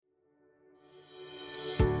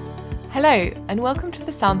Hello, and welcome to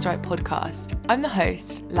the Sounds Right podcast. I'm the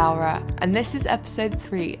host, Laura, and this is episode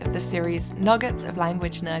 3 of the series Nuggets of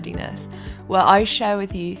Language Nerdiness, where I share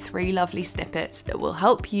with you 3 lovely snippets that will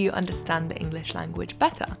help you understand the English language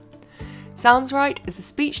better. Sounds Right is a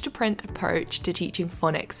speech-to-print approach to teaching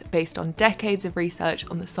phonics based on decades of research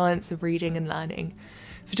on the science of reading and learning.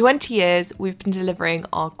 For 20 years, we've been delivering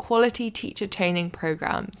our quality teacher training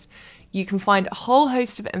programs. You can find a whole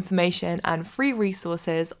host of information and free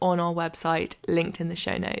resources on our website, linked in the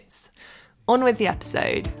show notes. On with the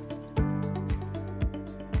episode.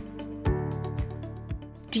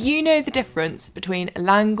 Do you know the difference between a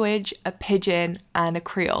language, a pidgin, and a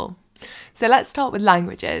creole? So let's start with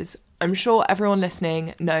languages. I'm sure everyone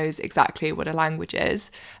listening knows exactly what a language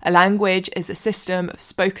is. A language is a system of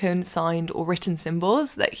spoken, signed, or written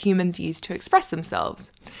symbols that humans use to express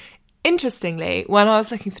themselves. Interestingly, when I was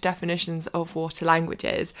looking for definitions of what a language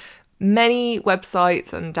is, many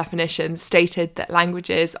websites and definitions stated that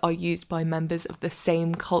languages are used by members of the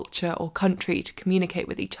same culture or country to communicate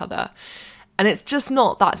with each other. And it's just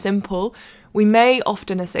not that simple. We may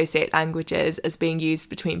often associate languages as being used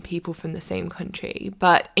between people from the same country,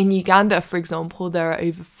 but in Uganda, for example, there are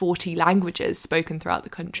over 40 languages spoken throughout the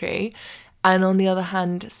country. And on the other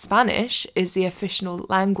hand, Spanish is the official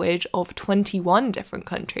language of 21 different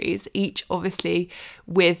countries, each obviously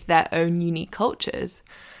with their own unique cultures.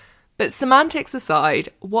 But semantics aside,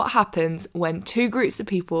 what happens when 2 groups of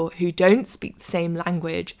people who don't speak the same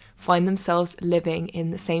language find themselves living in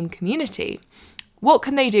the same community? What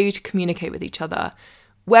can they do to communicate with each other?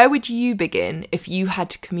 Where would you begin if you had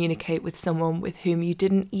to communicate with someone with whom you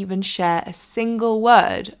didn't even share a single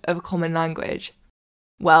word of a common language?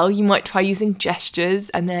 Well, you might try using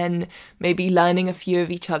gestures and then maybe learning a few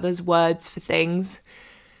of each other's words for things.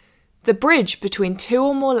 The bridge between 2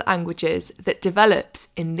 or more languages that develops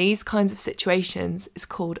in these kinds of situations is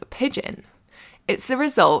called a pidgin. It's the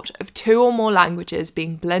result of 2 or more languages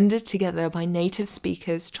being blended together by native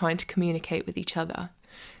speakers trying to communicate with each other.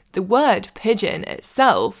 The word pidgin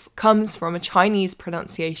itself comes from a Chinese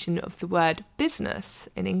pronunciation of the word business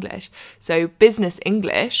in English. So business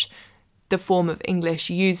English, the form of English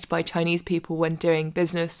used by Chinese people when doing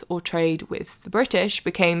business or trade with the British,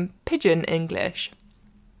 became Pidgin English.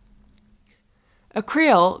 A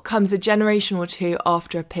creole comes a generation or 2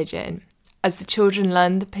 after a pidgin, as the children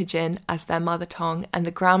learn the pidgin as their mother tongue and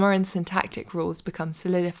the grammar and syntactic rules become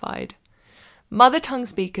solidified. Mother tongue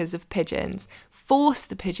speakers of pidgins force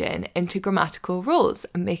the pidgin into grammatical rules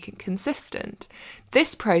and make it consistent.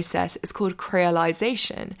 This process is called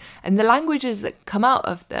creolization, and the languages that come out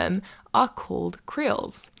of them are called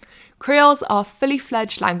creoles. Creoles are fully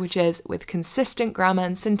fledged languages with consistent grammar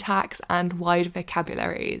and syntax and wide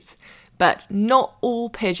vocabularies. But not all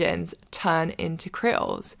pidgins turn into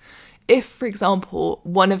creoles. If, for example,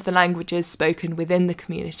 one of the languages spoken within the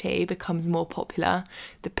community becomes more popular,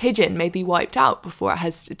 the pidgin may be wiped out before it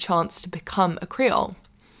has a chance to become a creole.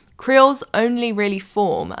 Creoles only really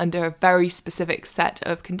form under a very specific set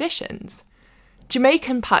of conditions.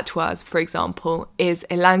 Jamaican patois, for example, is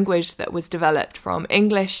a language that was developed from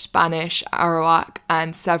English, Spanish, Arawak,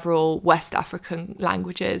 and several West African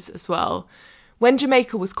languages as well. When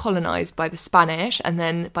Jamaica was colonised by the Spanish and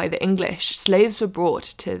then by the English, slaves were brought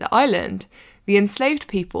to the island. The enslaved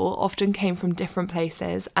people often came from different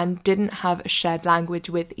places and didn't have a shared language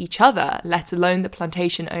with each other, let alone the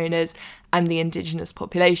plantation owners and the indigenous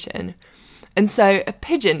population. And so a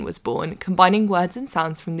pidgin was born, combining words and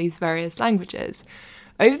sounds from these various languages.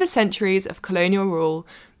 Over the centuries of colonial rule,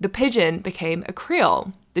 the pidgin became a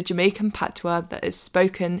creole, the Jamaican patois that is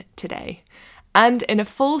spoken today. And in a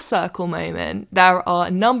full circle moment, there are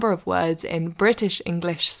a number of words in British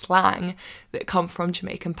English slang that come from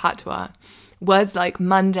Jamaican patois. Words like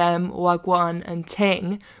mandem, wagwan, and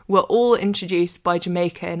ting were all introduced by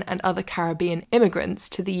Jamaican and other Caribbean immigrants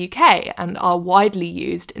to the UK and are widely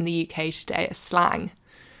used in the UK today as slang.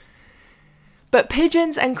 But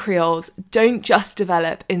pidgins and creoles don't just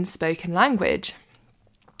develop in spoken language.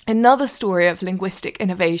 Another story of linguistic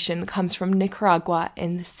innovation comes from Nicaragua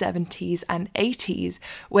in the 70s and 80s,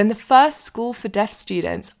 when the first school for deaf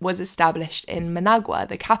students was established in Managua,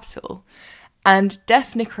 the capital. And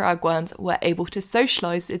deaf Nicaraguans were able to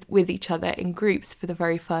socialise with each other in groups for the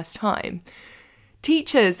very first time.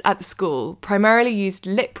 Teachers at the school primarily used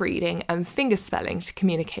lip reading and finger spelling to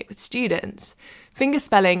communicate with students. Finger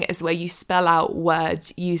spelling is where you spell out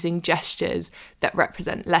words using gestures that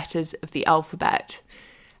represent letters of the alphabet.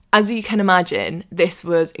 As you can imagine, this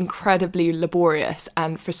was incredibly laborious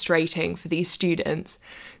and frustrating for these students.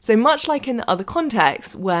 So much like in the other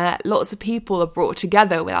contexts where lots of people are brought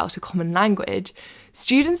together without a common language,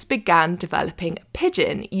 students began developing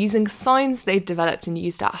pidgin using signs they'd developed and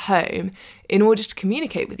used at home in order to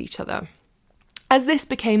communicate with each other. As this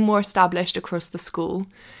became more established across the school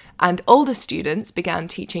and older students began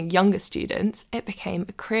teaching younger students, it became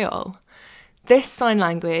a Creole. This sign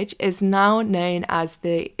language is now known as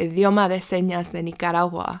the Idioma de Señas de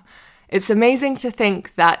Nicaragua. It's amazing to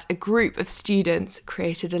think that a group of students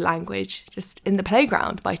created a language just in the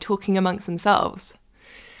playground by talking amongst themselves.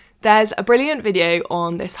 There's a brilliant video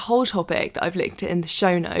on this whole topic that I've linked in the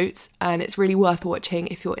show notes, and it's really worth watching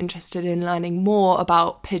if you're interested in learning more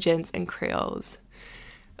about pidgins and creoles.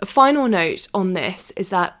 A final note on this is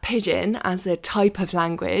that pidgin, as a type of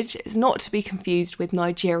language, is not to be confused with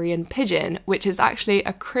Nigerian pidgin, which is actually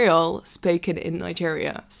a creole spoken in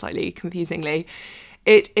Nigeria, slightly confusingly.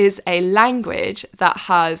 It is a language that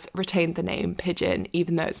has retained the name pidgin,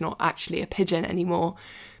 even though it's not actually a pidgin anymore.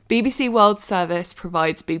 BBC World Service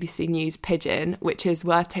provides BBC News Pidgin, which is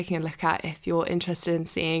worth taking a look at if you're interested in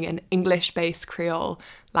seeing an English-based creole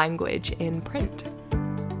language in print.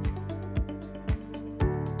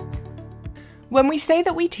 When we say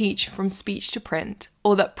that we teach from speech to print,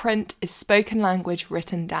 or that print is spoken language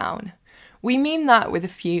written down, we mean that with a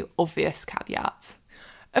few obvious caveats.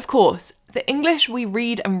 Of course, the English we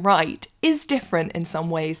read and write is different in some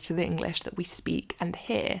ways to the English that we speak and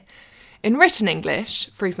hear. In written English,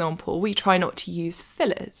 for example, we try not to use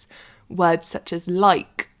fillers, words such as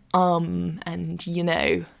like, and you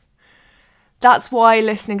know. That's why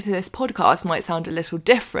listening to this podcast might sound a little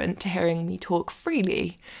different to hearing me talk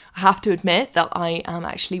freely. I have to admit that I am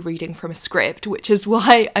actually reading from a script, which is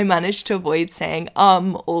why I managed to avoid saying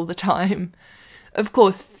all the time. Of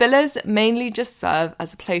course, fillers mainly just serve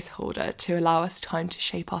as a placeholder to allow us time to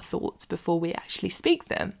shape our thoughts before we actually speak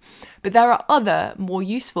them. But there are other, more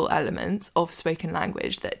useful elements of spoken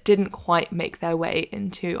language that didn't quite make their way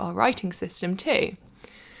into our writing system too.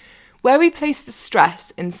 Where we place the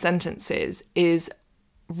stress in sentences is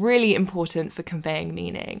really important for conveying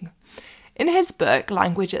meaning. In his book,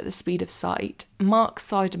 Language at the Speed of Sight, Mark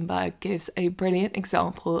Seidenberg gives a brilliant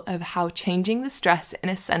example of how changing the stress in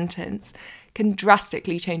a sentence can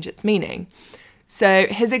drastically change its meaning. So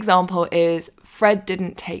his example is, Fred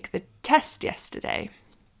didn't take the test yesterday.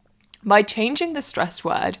 By changing the stressed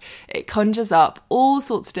word, it conjures up all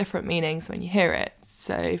sorts of different meanings when you hear it.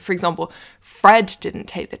 So, for example, Fred didn't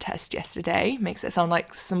take the test yesterday makes it sound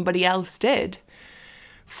like somebody else did.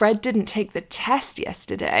 Fred didn't take the test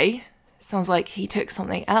yesterday sounds like he took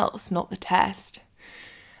something else, not the test.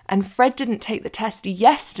 And Fred didn't take the test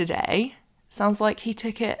yesterday sounds like he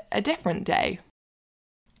took it a different day.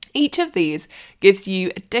 Each of these gives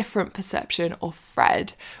you a different perception of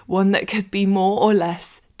Fred, one that could be more or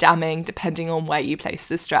less damning depending on where you place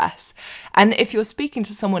the stress. And if you're speaking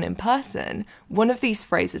to someone in person, one of these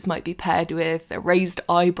phrases might be paired with a raised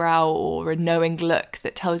eyebrow or a knowing look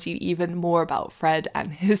that tells you even more about Fred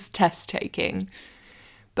and his test taking.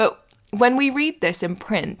 But when we read this in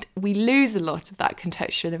print, we lose a lot of that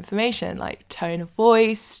contextual information like tone of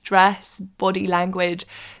voice, stress, body language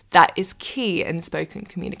that is key in spoken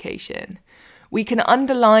communication. We can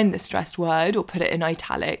underline the stressed word or put it in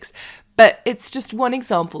italics, but it's just one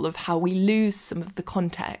example of how we lose some of the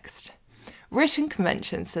context. Written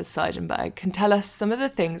convention, says Seidenberg, can tell us some of the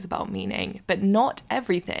things about meaning, but not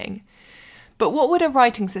everything. But what would a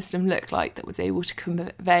writing system look like that was able to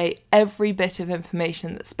convey every bit of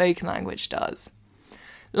information that spoken language does?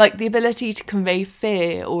 Like the ability to convey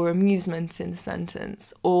fear or amusement in a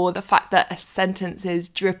sentence, or the fact that a sentence is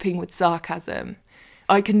dripping with sarcasm.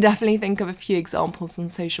 I can definitely think of a few examples on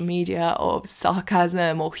social media of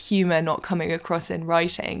sarcasm or humour not coming across in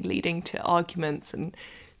writing, leading to arguments and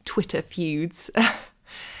Twitter feuds.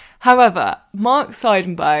 However, Mark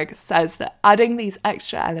Seidenberg says that adding these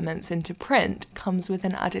extra elements into print comes with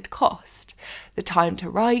an added cost. The time to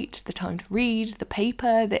write, the time to read, the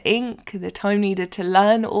paper, the ink, the time needed to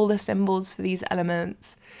learn all the symbols for these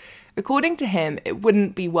elements. According to him, it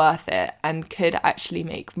wouldn't be worth it and could actually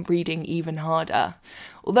make reading even harder.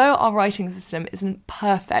 Although our writing system isn't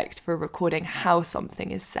perfect for recording how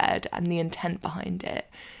something is said and the intent behind it,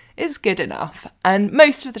 it's good enough. And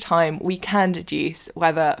most of the time we can deduce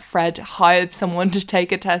whether Fred hired someone to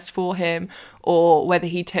take a test for him or whether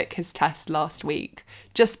he took his test last week,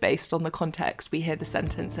 just based on the context we hear the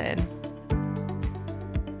sentence in.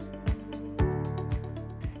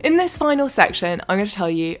 In this final section, I'm going to tell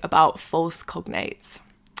you about false cognates.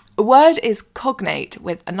 A word is cognate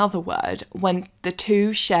with another word when the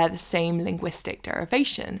two share the same linguistic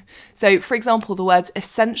derivation. So, for example, the words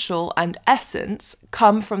essential and essence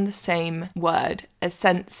come from the same word,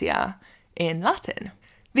 essentia, in Latin.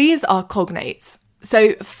 These are cognates.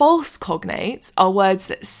 So, false cognates are words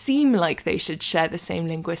that seem like they should share the same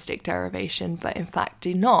linguistic derivation, but in fact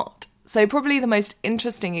do not. So, probably the most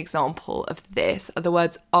interesting example of this are the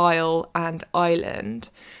words isle and island.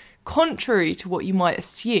 Contrary to what you might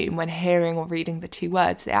assume when hearing or reading the two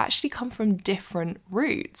words, they actually come from different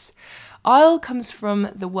roots. Isle comes from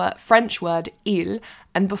the French word île,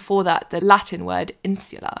 and before that, the Latin word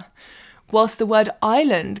insula, whilst the word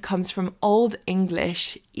island comes from Old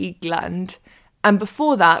English igland, and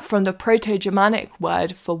before that, from the Proto-Germanic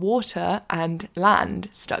word for water and land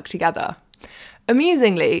stuck together.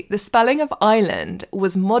 Amusingly, the spelling of island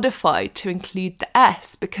was modified to include the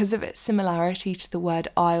S because of its similarity to the word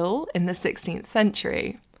isle in the 16th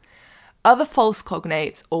century. Other false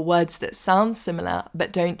cognates, or words that sound similar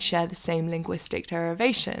but don't share the same linguistic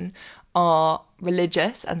derivation, are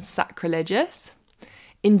religious and sacrilegious,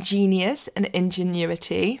 ingenious and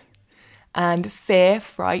ingenuity, and fear,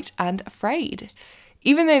 fright, and afraid.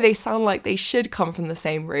 Even though they sound like they should come from the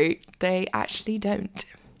same root, they actually don't.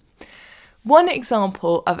 One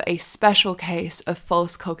example of a special case of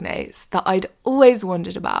false cognates that I'd always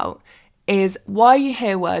wondered about is why you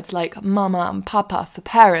hear words like mama and papa for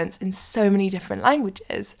parents in so many different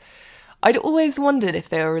languages. I'd always wondered if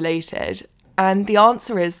they were related, and the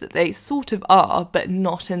answer is that they sort of are, but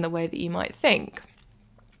not in the way that you might think.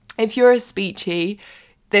 If you're a speechy,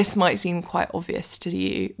 this might seem quite obvious to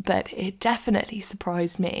you, but it definitely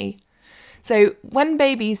surprised me. So when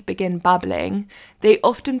babies begin babbling, they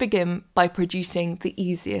often begin by producing the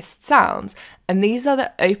easiest sounds, and these are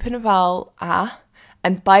the open vowel a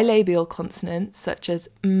and bilabial consonants such as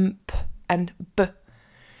m, p, and b.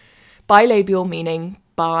 Bilabial meaning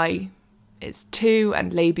bi is two,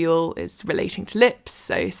 and labial is relating to lips,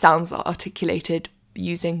 so sounds are articulated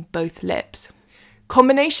using both lips.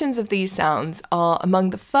 Combinations of these sounds are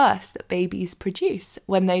among the first that babies produce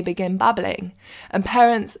when they begin babbling, and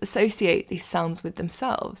parents associate these sounds with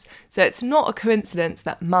themselves. So it's not a coincidence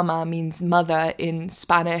that mama means mother in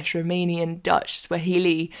Spanish, Romanian, Dutch,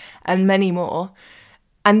 Swahili, and many more.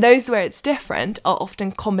 And those where it's different are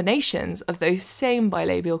often combinations of those same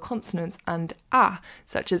bilabial consonants and a,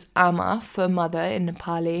 such as ama for mother in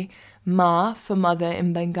Nepali, ma for mother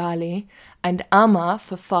in Bengali, and ama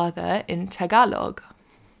for father in Tagalog.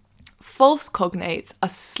 False cognates are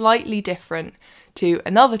slightly different to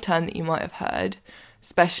another term that you might have heard,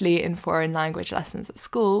 especially in foreign language lessons at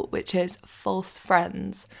school, which is false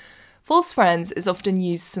friends. False friends is often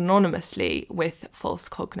used synonymously with false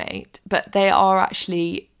cognate, but they are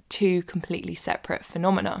actually two completely separate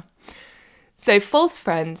phenomena. So false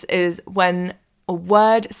friends is when a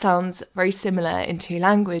word sounds very similar in two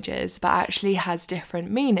languages, but actually has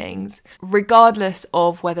different meanings, regardless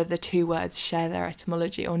of whether the two words share their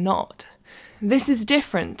etymology or not. This is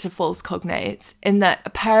different to false cognates in that a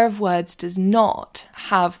pair of words does not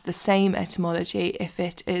have the same etymology if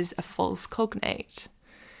it is a false cognate.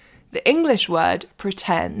 The English word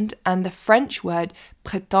pretend and the French word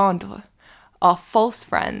prétendre are false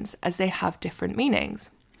friends as they have different meanings.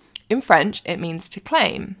 In French, it means to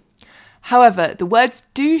claim. However, the words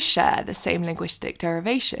do share the same linguistic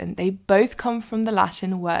derivation. They both come from the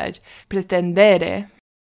Latin word pretendere.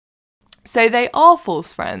 So they are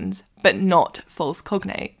false friends, but not false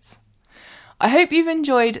cognates. I hope you've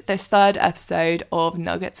enjoyed this third episode of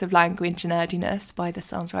Nuggets of Language Nerdiness by the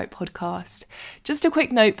Sounds Right podcast. Just a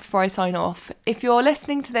quick note before I sign off. If you're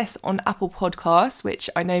listening to this on Apple Podcasts,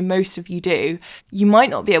 which I know most of you do, you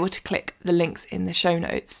might not be able to click the links in the show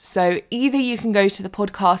notes. So either you can go to the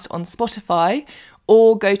podcast on Spotify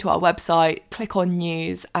or go to our website, click on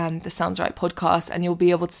news and the Sounds Right podcast, and you'll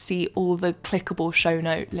be able to see all the clickable show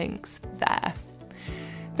note links there.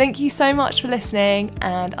 Thank you so much for listening,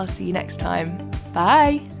 and I'll see you next time.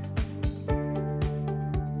 Bye!